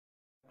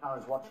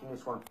McCLAREN's watching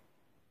this one.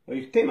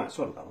 Il tema è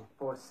solo.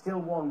 For it's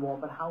still 1-1,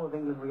 but how have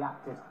England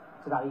reacted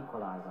to that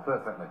equaliser?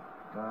 Perfectly.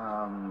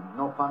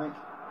 No panic,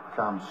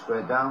 calm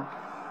straight down,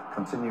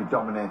 continue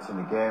dominating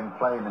the game,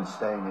 playing and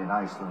staying in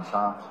Iceland's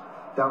halves.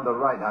 Down the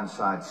right-hand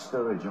side,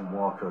 Sturridge and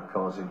Walker are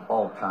causing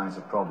all kinds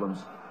of problems.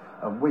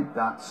 And with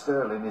that,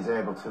 Sterling is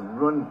able to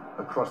run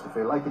across the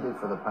field like he did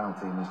for the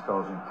penalty and is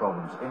causing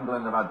problems.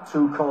 England have had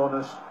 2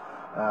 corners,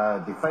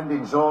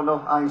 defending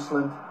zonal,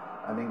 Iceland,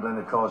 and England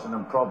are causing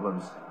them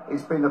problems.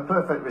 It's been a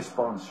perfect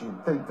response.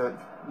 You'd think that,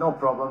 no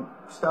problem,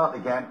 start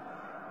again,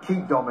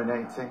 keep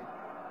dominating,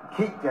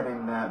 keep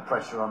getting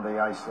pressure on the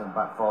Iceland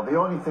back four. The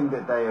only thing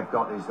that they have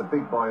got is the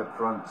big boy up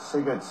front,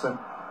 Sigurdsson,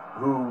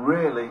 who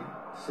really,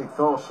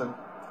 Sigurdsson.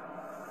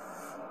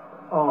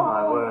 Oh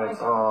my word.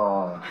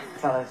 Oh.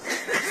 Tell us,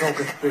 talk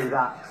us through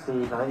that,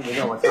 Steve. I think we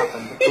know what's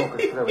happened, but talk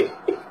us through it.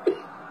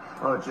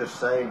 Oh, just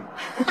saying,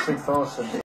 Sigurdsson.